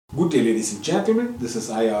Good day, ladies and gentlemen. This is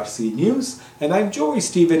IRC News, and I'm Joey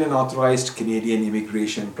Stephen, an authorized Canadian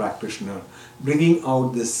immigration practitioner, bringing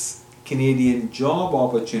out this Canadian job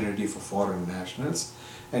opportunity for foreign nationals.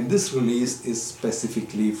 And this release is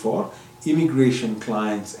specifically for immigration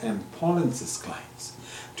clients and Polinsys clients.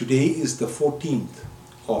 Today is the 14th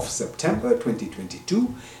of September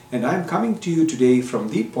 2022, and I'm coming to you today from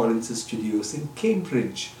the Polinsys Studios in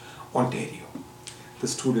Cambridge, Ontario. The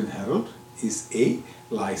Student Herald is a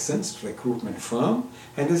licensed recruitment firm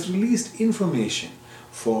and has released information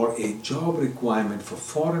for a job requirement for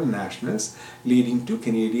foreign nationals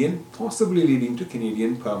possibly leading to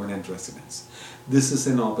Canadian permanent residence. This is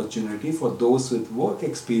an opportunity for those with work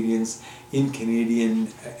experience in Canadian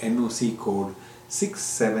NOC code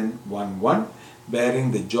 6711,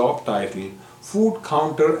 bearing the job title Food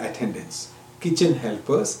Counter Attendants, Kitchen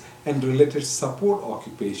Helpers and related support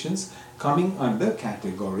occupations, coming under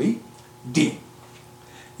category D.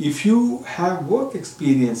 If you have work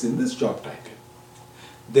experience in this job title,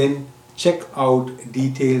 then check out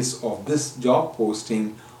details of this job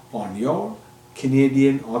posting on your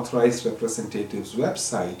Canadian Authorized Representative's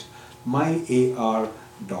website,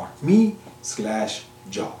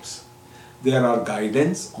 myar.me/jobs. There are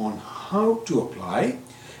guidance on how to apply,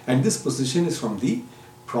 and this position is from the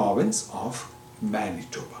province of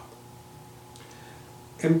Manitoba.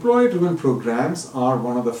 Employer-driven programs are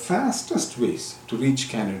one of the fastest ways to reach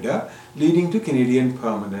Canada, leading to Canadian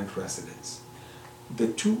permanent residence. The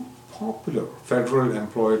two popular federal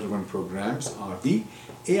employer-driven programs are the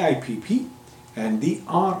AIPP and the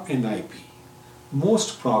RNIP.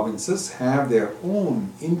 Most provinces have their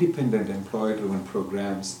own independent employer-driven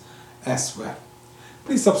programs as well.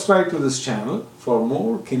 Please subscribe to this channel for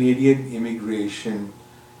more Canadian immigration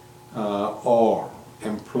or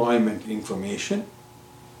employment information.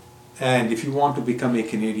 And if you want to become a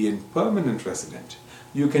Canadian permanent resident,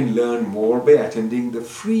 you can learn more by attending the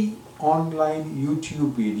free online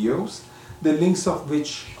YouTube videos, the links of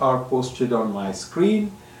which are posted on my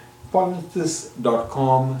screen,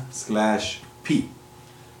 polinsys.com/p.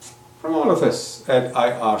 From all of us at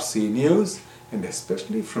IRC News, and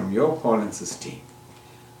especially from your Polinsys team,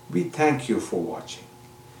 we thank you for watching.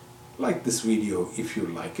 Like this video if you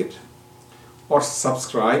like it, or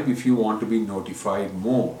subscribe if you want to be notified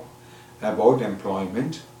more about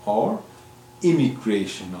employment or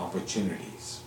immigration opportunities.